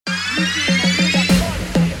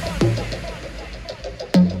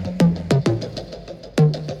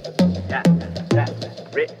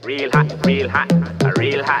Real hot, real hot,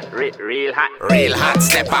 real hot, real hot. Real hot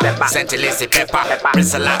stepper, Senti Lizzy pepper.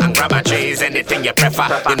 Bristle out and grab a trees, anything you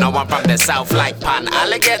prefer. You know I'm from the south like Pan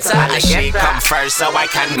Alligator. And she come first, so I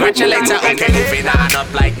congratulate her. Okay, moving on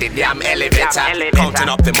up like the damn elevator. Counting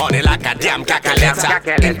up the money like a damn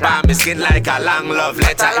calculator. Ink by my skin like a long love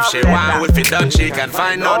letter. If she want, if it done, she can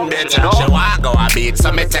find none better. She want go a beat,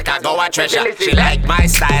 so me take her go a treasure. She like my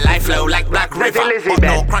style, I flow like Black River. But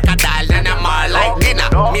no crocodile, then I'm more like dinner.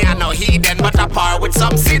 Me I no heathen, but I par with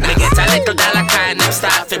some sinner. Me get a little dollar kind of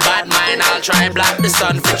start for bad mind. I'll try block the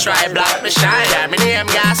sun for try block me shine. Yeah, me name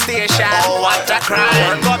gas station. Oh, what a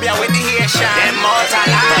crime. Come here with the Haitian. Them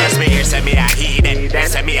mortal first me hear say me a heathen, then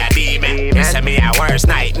say me a demon, then say me a worst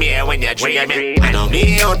nightmare when you're dreaming. I know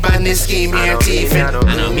me out on the scheme here thieving.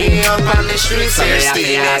 I know me out on the streets here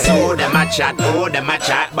stealing. Oh, them a chat,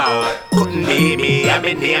 boy. Couldn't be me, I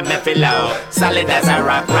been name me feel low. Solid as a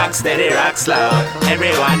rock, rock steady, rock slow.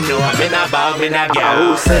 Everyone know me not bow, me not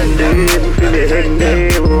girl. Who send them, feel me end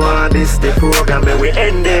them. Want this the program, me we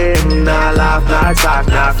end them. Nah laugh, nah talk,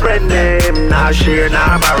 nah friend them. Nah share,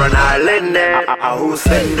 nah borrow, nah lend them. Who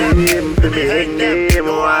send them, feel me end them.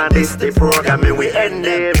 Want this the program, me we end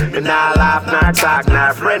them. Me nah laugh, nah talk,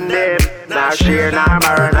 nah friend them. Nah share, nah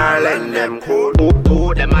borrow, nah lend them. Cool.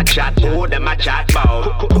 Who them a chat,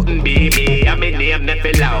 bow. Couldn't be me, I mean name me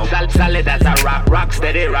feel low. Solid as a rock, rock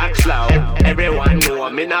steady, rock slow. Everyone know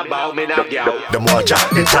me not bow, me not girl. Them want chat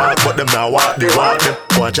the talk, but them not walk the walk. Them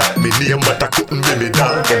want chat me name, but I couldn't be me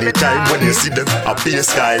dog. Anytime when you see them, I be a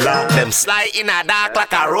skylark. Them slide in a dark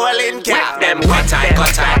like a rolling cap. Them cut tight.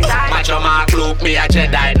 Macho mark look me a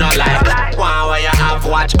Jedi, no like. One where you have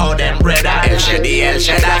watch all them brother. El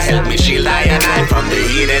Shaddai, help me shield I and I from the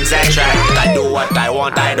heathens I try. I do what I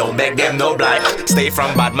want, I don't beg them no blind. Stay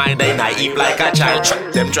from bad mind, they naive like a child.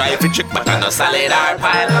 Them try if you trick, but I no solid or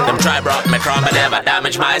pile. Them try broke me crown, but never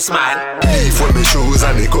damage my smile. Beef with me shoes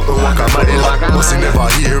and he couldn't walk a mile. Must he never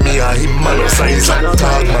hear me or him man no size.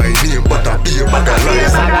 Talk my name, but I be a bag of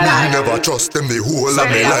lies. Me never trust them the whole of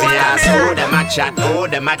me life. Who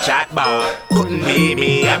them a chat, boy. Couldn't be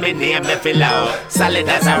me, I mean name me feel low. Solid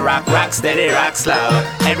as a rock, rock steady, rock slow.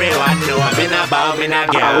 Everyone know me not bow, me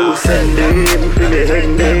not girl. Who send them, feel me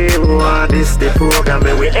end them. Want this the program,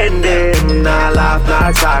 me we end them. Nah laugh,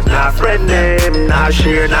 nah talk, nah friend them. Nah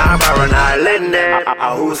share, nah borrow, nah lend them.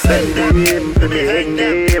 Who send them, feel me end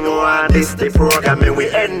them. Want this the program, me we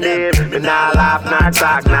end them. Me nah laugh, nah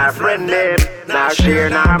talk, nah friend them. Nah share,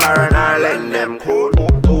 nah borrow, nah lend them. Cool.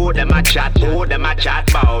 Who them a chat,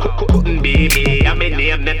 bow. Couldn't be me, I mean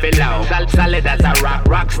name me feel low. Solid as a rock,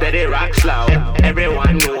 rock steady, rock slow.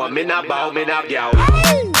 Everyone know me not bow, me not girl.